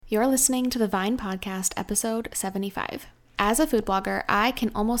You're listening to the Vine Podcast, episode 75. As a food blogger, I can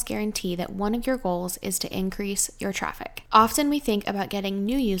almost guarantee that one of your goals is to increase your traffic. Often we think about getting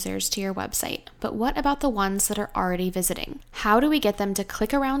new users to your website, but what about the ones that are already visiting? How do we get them to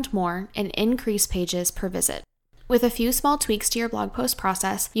click around more and increase pages per visit? With a few small tweaks to your blog post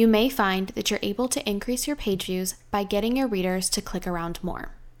process, you may find that you're able to increase your page views by getting your readers to click around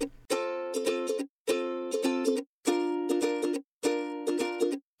more.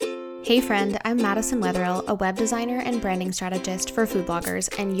 Hey friend, I'm Madison Wetherill, a web designer and branding strategist for food bloggers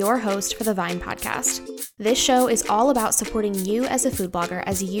and your host for the Vine Podcast. This show is all about supporting you as a food blogger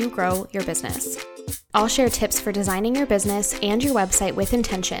as you grow your business. I'll share tips for designing your business and your website with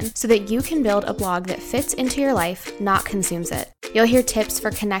intention so that you can build a blog that fits into your life, not consumes it. You'll hear tips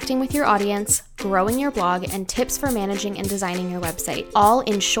for connecting with your audience, growing your blog, and tips for managing and designing your website, all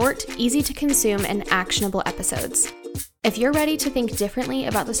in short, easy to consume, and actionable episodes. If you're ready to think differently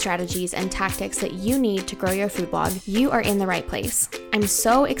about the strategies and tactics that you need to grow your food blog, you are in the right place. I'm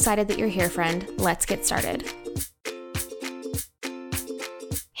so excited that you're here, friend. Let's get started.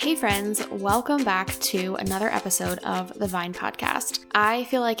 Hey friends, welcome back to another episode of the Vine Podcast. I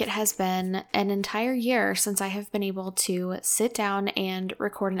feel like it has been an entire year since I have been able to sit down and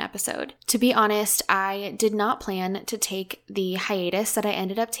record an episode. To be honest, I did not plan to take the hiatus that I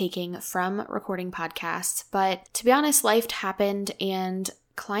ended up taking from recording podcasts, but to be honest, life happened and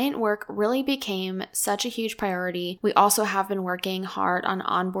client work really became such a huge priority. We also have been working hard on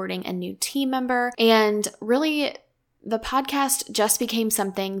onboarding a new team member, and really the podcast just became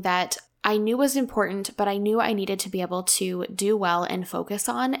something that I knew was important, but I knew I needed to be able to do well and focus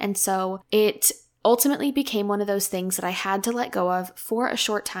on. And so it ultimately became one of those things that I had to let go of for a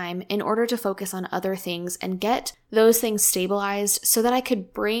short time in order to focus on other things and get those things stabilized so that I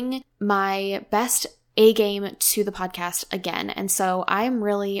could bring my best A game to the podcast again. And so I'm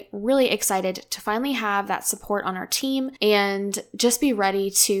really, really excited to finally have that support on our team and just be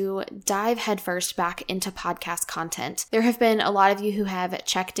ready to dive headfirst back into podcast content. There have been a lot of you who have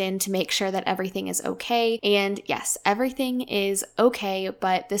checked in to make sure that everything is okay. And yes, everything is okay,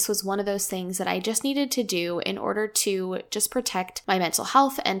 but this was one of those things that I just needed to do in order to just protect my mental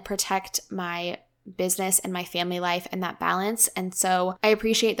health and protect my business and my family life and that balance. And so I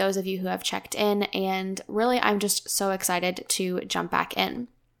appreciate those of you who have checked in, and really I'm just so excited to jump back in.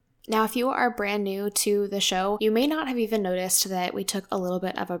 Now, if you are brand new to the show, you may not have even noticed that we took a little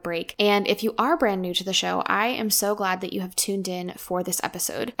bit of a break. And if you are brand new to the show, I am so glad that you have tuned in for this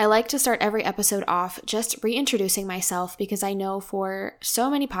episode. I like to start every episode off just reintroducing myself because I know for so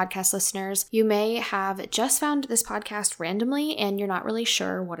many podcast listeners, you may have just found this podcast randomly and you're not really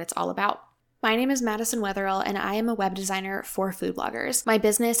sure what it's all about. My name is Madison Wetherill, and I am a web designer for food bloggers. My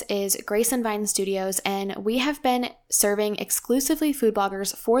business is Grace and Vine Studios, and we have been serving exclusively food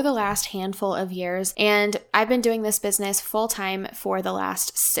bloggers for the last handful of years, and I've been doing this business full-time for the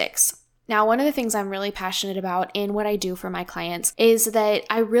last 6. Now, one of the things I'm really passionate about in what I do for my clients is that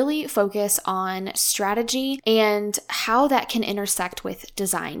I really focus on strategy and how that can intersect with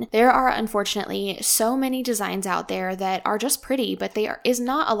design. There are unfortunately so many designs out there that are just pretty, but there is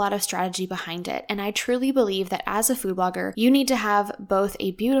not a lot of strategy behind it. And I truly believe that as a food blogger, you need to have both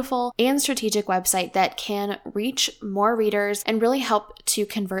a beautiful and strategic website that can reach more readers and really help to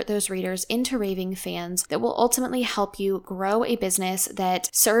convert those readers into raving fans that will ultimately help you grow a business that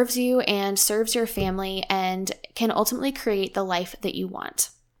serves you and serves your family and can ultimately create the life that you want.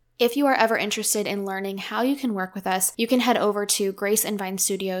 If you are ever interested in learning how you can work with us, you can head over to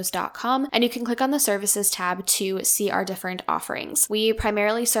graceandvinestudios.com and you can click on the services tab to see our different offerings. We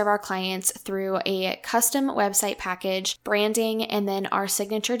primarily serve our clients through a custom website package, branding, and then our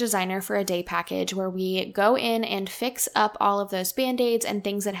signature designer for a day package where we go in and fix up all of those band-aids and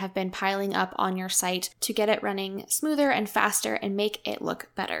things that have been piling up on your site to get it running smoother and faster and make it look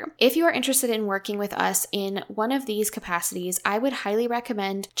better. If you are interested in working with us in one of these capacities, I would highly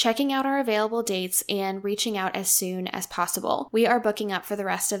recommend checking out our available dates and reaching out as soon as possible. We are booking up for the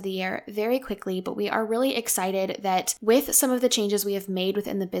rest of the year very quickly, but we are really excited that with some of the changes we have made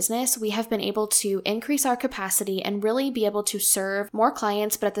within the business, we have been able to increase our capacity and really be able to serve more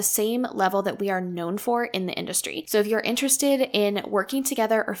clients, but at the same level that we are known for in the industry. So if you're interested in working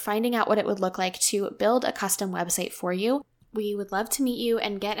together or finding out what it would look like to build a custom website for you, we would love to meet you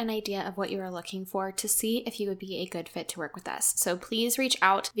and get an idea of what you are looking for to see if you would be a good fit to work with us. So please reach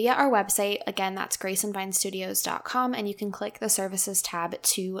out via our website. Again, that's graceandvinestudios.com, and you can click the services tab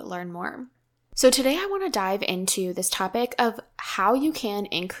to learn more. So today I want to dive into this topic of how you can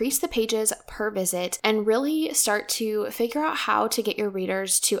increase the pages per visit and really start to figure out how to get your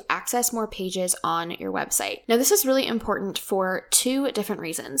readers to access more pages on your website. Now, this is really important for two different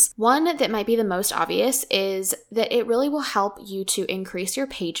reasons. One that might be the most obvious is that it really will help you to increase your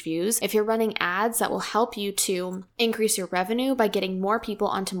page views. If you're running ads, that will help you to increase your revenue by getting more people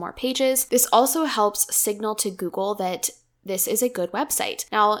onto more pages. This also helps signal to Google that this is a good website.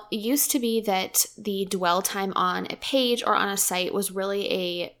 Now, it used to be that the dwell time on a page or on a site was really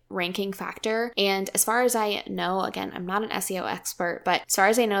a ranking factor. And as far as I know, again, I'm not an SEO expert, but as far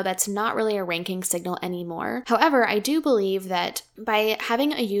as I know, that's not really a ranking signal anymore. However, I do believe that by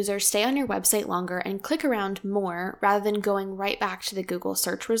having a user stay on your website longer and click around more rather than going right back to the Google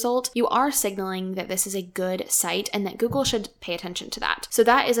search result, you are signaling that this is a good site and that Google should pay attention to that. So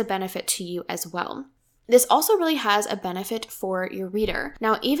that is a benefit to you as well. This also really has a benefit for your reader.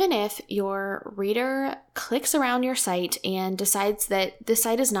 Now, even if your reader clicks around your site and decides that the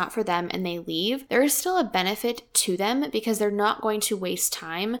site is not for them and they leave, there is still a benefit to them because they're not going to waste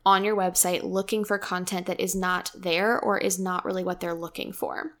time on your website looking for content that is not there or is not really what they're looking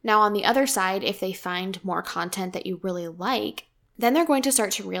for. Now, on the other side, if they find more content that you really like, then they're going to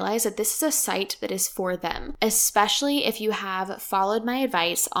start to realize that this is a site that is for them, especially if you have followed my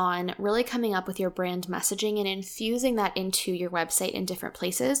advice on really coming up with your brand messaging and infusing that into your website in different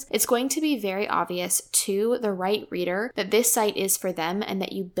places. It's going to be very obvious to the right reader that this site is for them and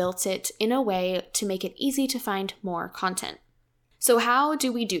that you built it in a way to make it easy to find more content. So how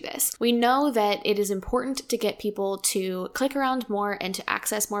do we do this? We know that it is important to get people to click around more and to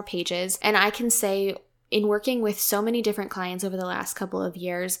access more pages, and I can say in working with so many different clients over the last couple of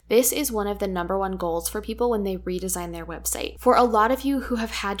years, this is one of the number one goals for people when they redesign their website. For a lot of you who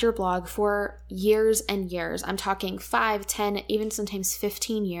have had your blog for years and years, I'm talking 5, 10, even sometimes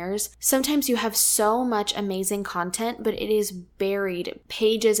 15 years, sometimes you have so much amazing content, but it is buried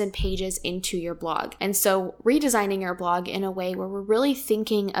pages and pages into your blog. And so redesigning your blog in a way where we're really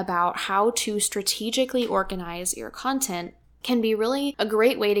thinking about how to strategically organize your content can be really a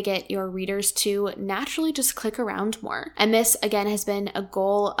great way to get your readers to naturally just click around more. And this, again, has been a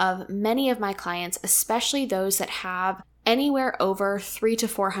goal of many of my clients, especially those that have anywhere over 300 to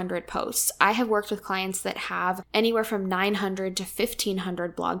 400 posts. I have worked with clients that have anywhere from 900 to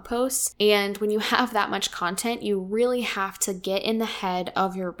 1,500 blog posts. And when you have that much content, you really have to get in the head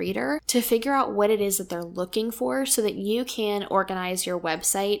of your reader to figure out what it is that they're looking for so that you can organize your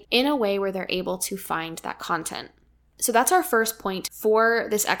website in a way where they're able to find that content. So that's our first point for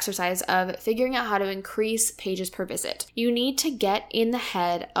this exercise of figuring out how to increase pages per visit. You need to get in the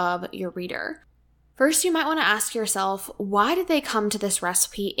head of your reader. First, you might want to ask yourself, why did they come to this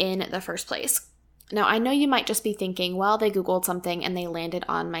recipe in the first place? Now, I know you might just be thinking, well, they Googled something and they landed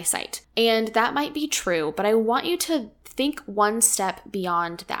on my site. And that might be true, but I want you to think one step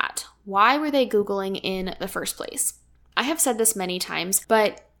beyond that. Why were they Googling in the first place? I have said this many times,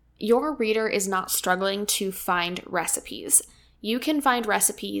 but your reader is not struggling to find recipes. You can find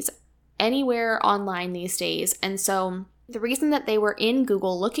recipes anywhere online these days. And so the reason that they were in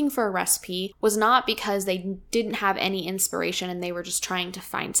Google looking for a recipe was not because they didn't have any inspiration and they were just trying to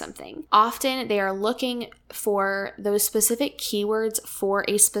find something. Often they are looking for those specific keywords for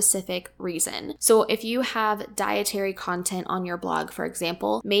a specific reason. So if you have dietary content on your blog, for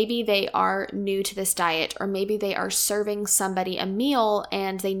example, maybe they are new to this diet, or maybe they are serving somebody a meal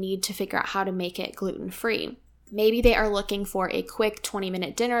and they need to figure out how to make it gluten-free. Maybe they are looking for a quick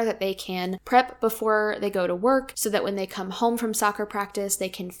 20-minute dinner that they can prep before they go to work so that when they come home from soccer practice, they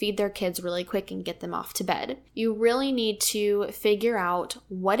can feed their kids really quick and get them off to bed. You really need to figure out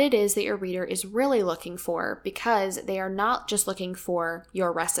what it is that your reader is really looking for, because they are not just looking for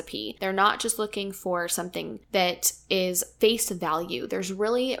your recipe. They're not just looking for something that is face value. There's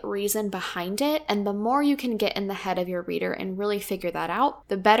really reason behind it, and the more you can get in the head of your reader and really figure that out,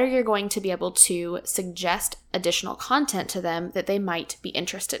 the better you're going to be able to suggest additional content to them that they might be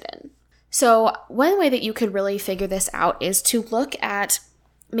interested in. So one way that you could really figure this out is to look at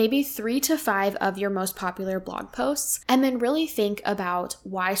maybe 3 to 5 of your most popular blog posts and then really think about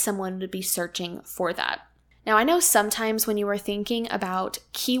why someone would be searching for that. Now, I know sometimes when you are thinking about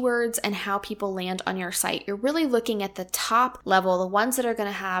keywords and how people land on your site, you're really looking at the top level, the ones that are going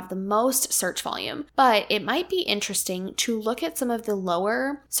to have the most search volume. But it might be interesting to look at some of the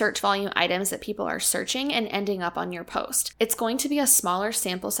lower search volume items that people are searching and ending up on your post. It's going to be a smaller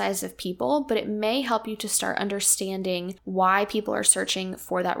sample size of people, but it may help you to start understanding why people are searching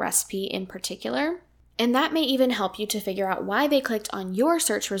for that recipe in particular. And that may even help you to figure out why they clicked on your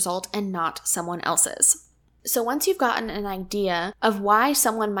search result and not someone else's. So once you've gotten an idea of why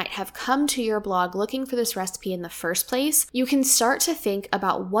someone might have come to your blog looking for this recipe in the first place, you can start to think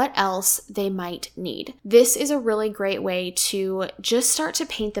about what else they might need. This is a really great way to just start to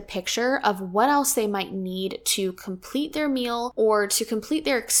paint the picture of what else they might need to complete their meal or to complete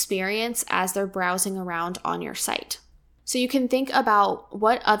their experience as they're browsing around on your site. So you can think about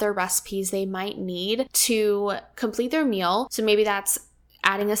what other recipes they might need to complete their meal. So maybe that's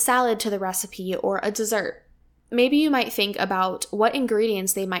adding a salad to the recipe or a dessert. Maybe you might think about what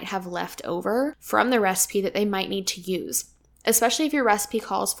ingredients they might have left over from the recipe that they might need to use. Especially if your recipe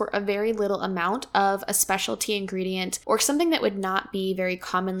calls for a very little amount of a specialty ingredient or something that would not be very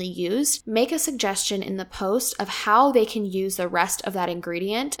commonly used, make a suggestion in the post of how they can use the rest of that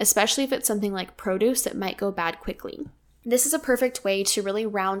ingredient, especially if it's something like produce that might go bad quickly. This is a perfect way to really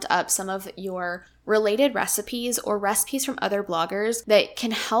round up some of your related recipes or recipes from other bloggers that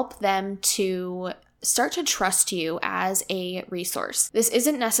can help them to start to trust you as a resource. This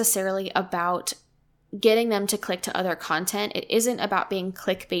isn't necessarily about getting them to click to other content. It isn't about being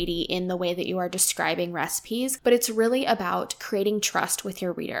clickbaity in the way that you are describing recipes, but it's really about creating trust with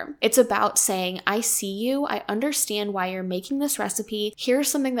your reader. It's about saying, I see you, I understand why you're making this recipe, here's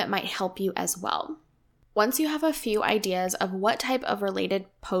something that might help you as well. Once you have a few ideas of what type of related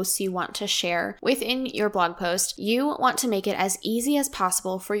posts you want to share within your blog post, you want to make it as easy as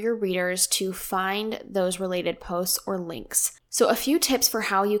possible for your readers to find those related posts or links. So a few tips for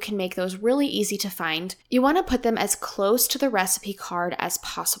how you can make those really easy to find. You want to put them as close to the recipe card as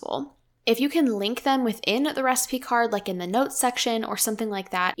possible. If you can link them within the recipe card, like in the notes section or something like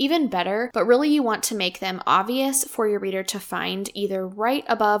that, even better, but really you want to make them obvious for your reader to find either right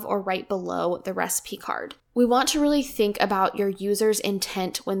above or right below the recipe card. We want to really think about your user's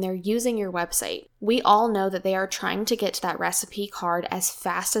intent when they're using your website. We all know that they are trying to get to that recipe card as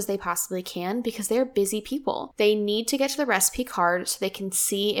fast as they possibly can because they're busy people. They need to get to the recipe card so they can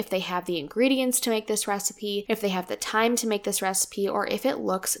see if they have the ingredients to make this recipe, if they have the time to make this recipe, or if it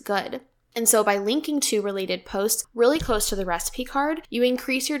looks good. And so by linking to related posts really close to the recipe card, you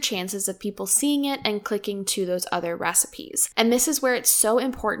increase your chances of people seeing it and clicking to those other recipes. And this is where it's so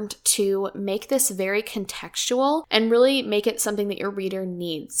important to make this very contextual and really make it something that your reader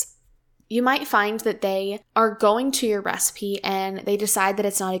needs. You might find that they are going to your recipe and they decide that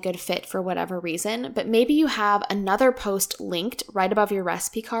it's not a good fit for whatever reason, but maybe you have another post linked right above your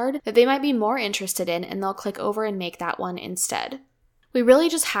recipe card that they might be more interested in and they'll click over and make that one instead. We really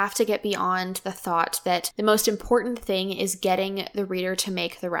just have to get beyond the thought that the most important thing is getting the reader to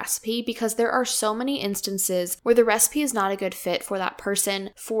make the recipe, because there are so many instances where the recipe is not a good fit for that person,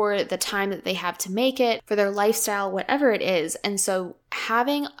 for the time that they have to make it, for their lifestyle, whatever it is. And so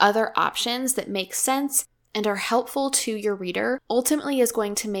having other options that make sense and are helpful to your reader ultimately is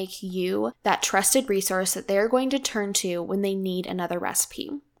going to make you that trusted resource that they're going to turn to when they need another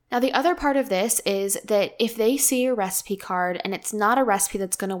recipe. Now, the other part of this is that if they see your recipe card and it's not a recipe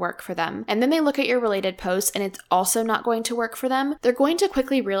that's going to work for them, and then they look at your related posts and it's also not going to work for them, they're going to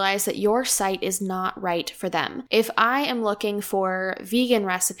quickly realize that your site is not right for them. If I am looking for vegan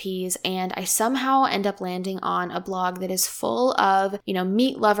recipes and I somehow end up landing on a blog that is full of,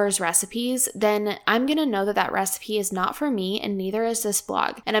 meat lovers recipes, then I'm going to know that that recipe is not for me and neither is this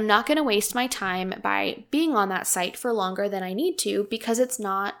blog. And I'm not going to waste my time by being on that site for longer than I need to because it's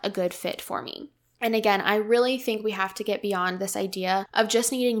not a good fit for me. And again, I really think we have to get beyond this idea of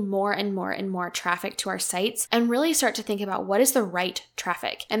just needing more and more and more traffic to our sites and really start to think about what is the right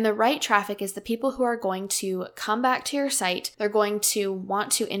traffic. And the right traffic is the people who are going to come back to your site. They're going to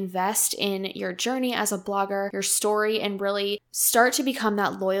want to invest in your journey as a blogger, your story, and really start to become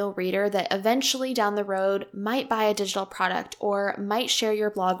that loyal reader that eventually down the road might buy a digital product or might share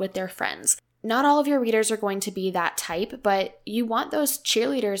your blog with their friends. Not all of your readers are going to be that type, but you want those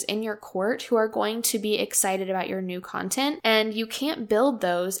cheerleaders in your court who are going to be excited about your new content, and you can't build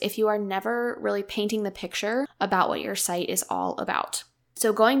those if you are never really painting the picture about what your site is all about.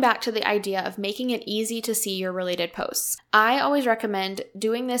 So going back to the idea of making it easy to see your related posts, I always recommend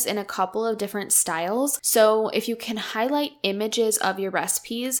doing this in a couple of different styles. So if you can highlight images of your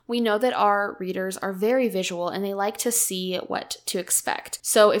recipes, we know that our readers are very visual and they like to see what to expect.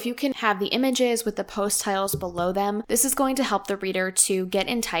 So if you can have the images with the post titles below them, this is going to help the reader to get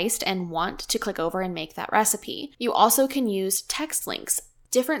enticed and want to click over and make that recipe. You also can use text links.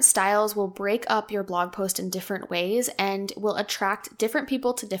 Different styles will break up your blog post in different ways and will attract different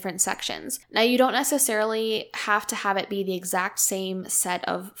people to different sections. Now, you don't necessarily have to have it be the exact same set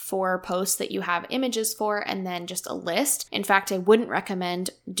of 4 posts that you have images for and then just a list. In fact, I wouldn't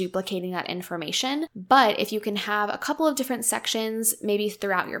recommend duplicating that information, but if you can have a couple of different sections, maybe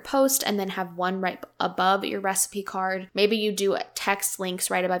throughout your post, and then have one right above your recipe card, maybe you do text links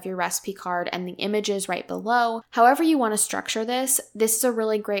right above your recipe card and the images right below. However you want to structure this is a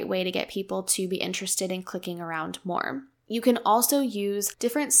really great way to get people to be interested in clicking around more. You can also use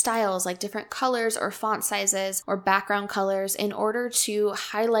different styles like different colors or font sizes or background colors in order to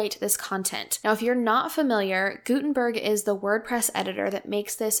highlight this content. Now, if you're not familiar, Gutenberg is the WordPress editor that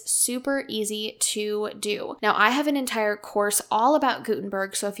makes this super easy to do. Now, I have an entire course all about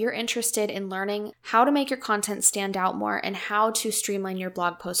Gutenberg, so if you're interested in learning how to make your content stand out more and how to streamline your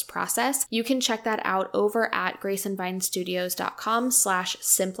blog post process, you can check that out over at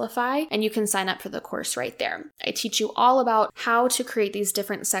graceandvinestudios.com/simplify, and you can sign up for the course right there. I teach you all about how to create these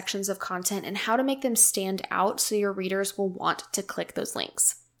different sections of content and how to make them stand out so your readers will want to click those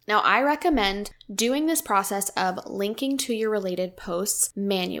links. Now, I recommend doing this process of linking to your related posts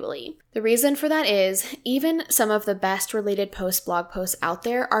manually. The reason for that is even some of the best related blog posts out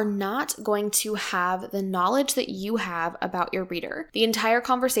there are not going to have the knowledge that you have about your reader. The entire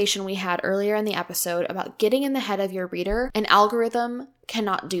conversation we had earlier in the episode about getting in the head of your reader, an algorithm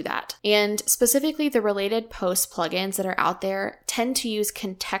cannot do that. And specifically, the related post plugins that are out there tend to use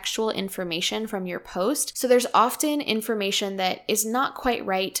contextual information from your post. So there's often information that is not quite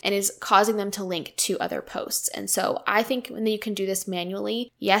right and is causing them to link to other posts. And so I think when you can do this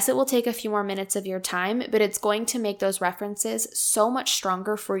manually, yes, it will take a few more minutes of your time, but it's going to make those references so much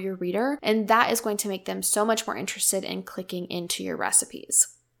stronger for your reader. And that is going to make them so much more interested in clicking into your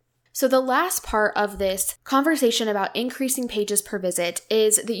recipes. So the last part of this conversation about increasing pages per visit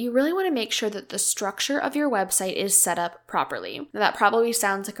is that you really want to make sure that the structure of your website is set up properly. Now, that probably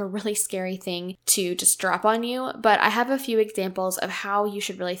sounds like a really scary thing to just drop on you, but I have a few examples of how you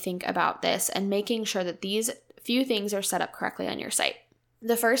should really think about this and making sure that these few things are set up correctly on your site.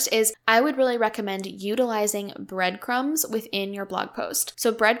 The first is I would really recommend utilizing breadcrumbs within your blog post.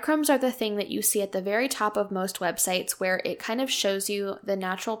 So breadcrumbs are the thing that you see at the very top of most websites where it kind of shows you the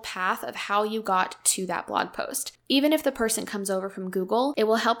natural path of how you got to that blog post. Even if the person comes over from Google, it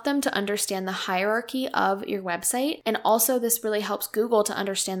will help them to understand the hierarchy of your website. And also this really helps Google to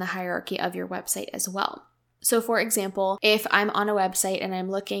understand the hierarchy of your website as well. So for example, if I'm on a website and I'm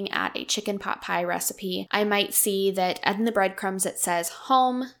looking at a chicken pot pie recipe, I might see that in the breadcrumbs it says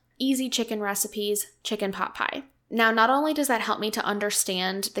home, easy chicken recipes, chicken pot pie. Now, not only does that help me to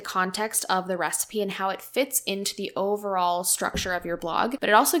understand the context of the recipe and how it fits into the overall structure of your blog, but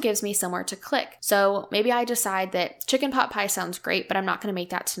it also gives me somewhere to click. So maybe I decide that chicken pot pie sounds great, but I'm not going to make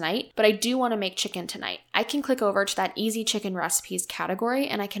that tonight, but I do want to make chicken tonight. I can click over to that easy chicken recipes category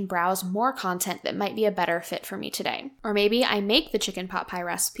and I can browse more content that might be a better fit for me today. Or maybe I make the chicken pot pie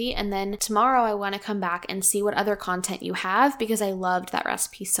recipe and then tomorrow I want to come back and see what other content you have because I loved that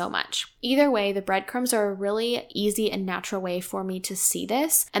recipe so much. Either way, the breadcrumbs are a really easy and natural way for me to see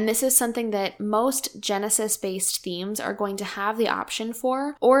this. And this is something that most Genesis-based themes are going to have the option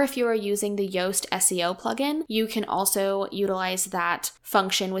for. Or if you are using the Yoast SEO plugin, you can also utilize that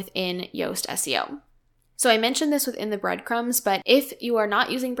function within Yoast SEO. So I mentioned this within the breadcrumbs, but if you are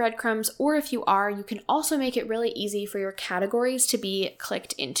not using breadcrumbs or if you are, you can also make it really easy for your categories to be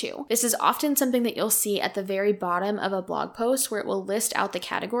clicked into. This is often something that you'll see at the very bottom of a blog post where it will list out the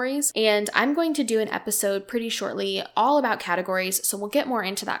categories. And I'm going to do an episode pretty shortly all about categories, so we'll get more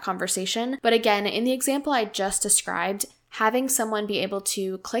into that conversation. But again, in the example I just described, having someone be able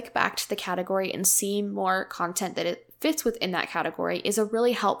to click back to the category and see more content that it fits within that category is a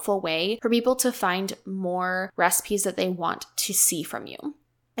really helpful way for people to find more recipes that they want to see from you.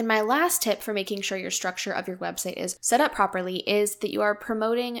 And my last tip for making sure your structure of your website is set up properly is that you are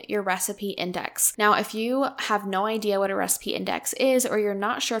promoting your recipe index. Now, if you have no idea what a recipe index is, or you're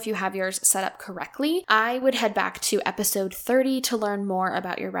not sure if you have yours set up correctly, I would head back to episode 30 to learn more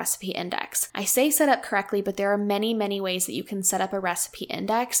about your recipe index. I say set up correctly, but there are many, many ways that you can set up a recipe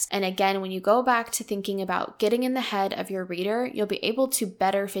index. And again, when you go back to thinking about getting in the head of your reader, you'll be able to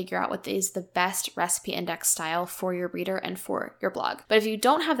better figure out what is the best recipe index style for your reader and for your blog. But if you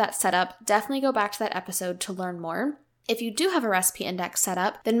don't have that set up, definitely go back to that episode to learn more. If you do have a recipe index set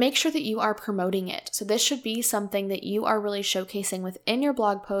up, then make sure that you are promoting it. So this should be something that you are really showcasing within your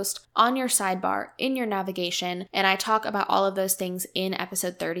blog post, on your sidebar, in your navigation. And I talk about all of those things in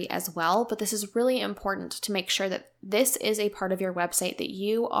episode 30 as well, but this is really important to make sure that this is a part of your website that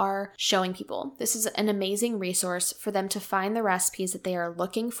you are showing people. This is an amazing resource for them to find the recipes that they are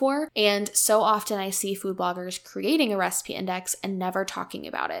looking for. And so often I see food bloggers creating a recipe index and never talking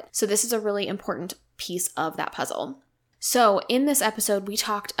about it. So this is a really important piece of that puzzle. So in this episode, we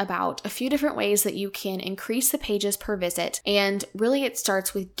talked about a few different ways that you can increase the pages per visit. And really it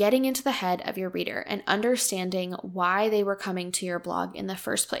starts with getting into the head of your reader and understanding why they were coming to your blog in the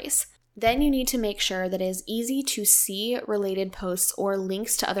first place. Then you need to make sure that it is easy to see related posts or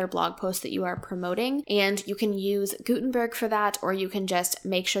links to other blog posts that you are promoting. And you can use Gutenberg for that, or you can just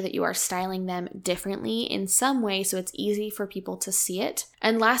make sure that you are styling them differently in some way so it's easy for people to see it.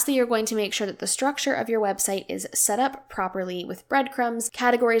 And lastly, you're going to make sure that the structure of your website is set up properly with breadcrumbs,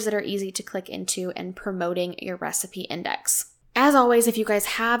 categories that are easy to click into, and promoting your recipe index. As always, if you guys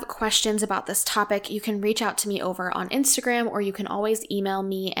have questions about this topic, you can reach out to me over on Instagram, or you can always email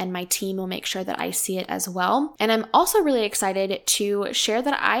me and my team will make sure that I see it as well. And I'm also really excited to share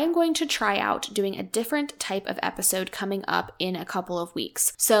that I am going to try out doing a different type of episode coming up in a couple of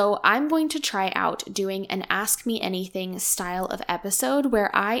weeks. So I'm going to try out doing an Ask Me Anything style of episode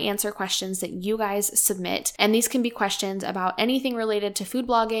where I answer questions that you guys submit. And these can be questions about anything related to food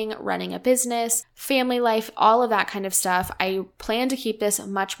blogging, running a business, family life, all of that kind of stuff. I plan to keep this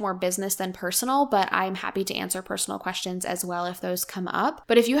much more business than personal, but I'm happy to answer personal questions as well if those come up.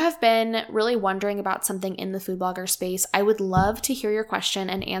 But if you have been really wondering about something in the food blogger space, I would love to hear your question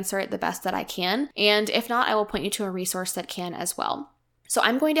and answer it the best that I can. And if not, I will point you to a resource that can as well. So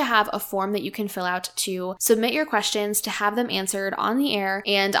I'm going to have a form that you can fill out to submit your questions, to have them answered on the air,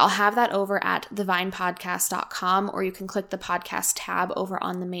 and I'll have that over at thevinepodcast.com, or you can click the podcast tab over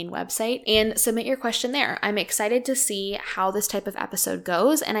on the main website and submit your question there. I'm excited to see how this type of episode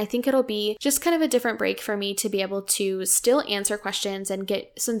goes, and I think it'll be just kind of a different break for me to be able to still answer questions and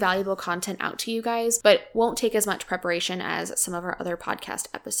get some valuable content out to you guys, but won't take as much preparation as some of our other podcast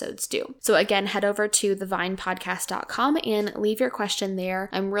episodes do. So again, head over to thevinepodcast.com and leave your question there.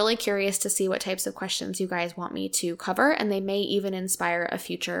 I'm really curious to see what types of questions you guys want me to cover, and they may even inspire a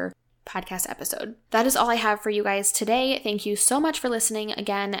future podcast episode. That is all I have for you guys today. Thank you so much for listening.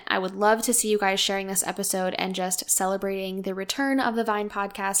 Again, I would love to see you guys sharing this episode and just celebrating the return of the Vine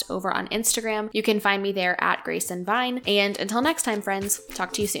podcast over on Instagram. You can find me there at Grace and Vine. And until next time, friends,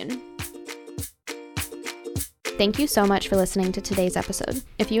 talk to you soon. Thank you so much for listening to today's episode.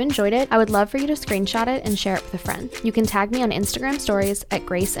 If you enjoyed it, I would love for you to screenshot it and share it with a friend. You can tag me on Instagram stories at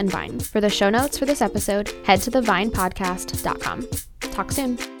Grace and Vine. For the show notes for this episode, head to thevinepodcast.com. Talk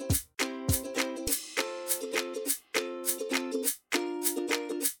soon.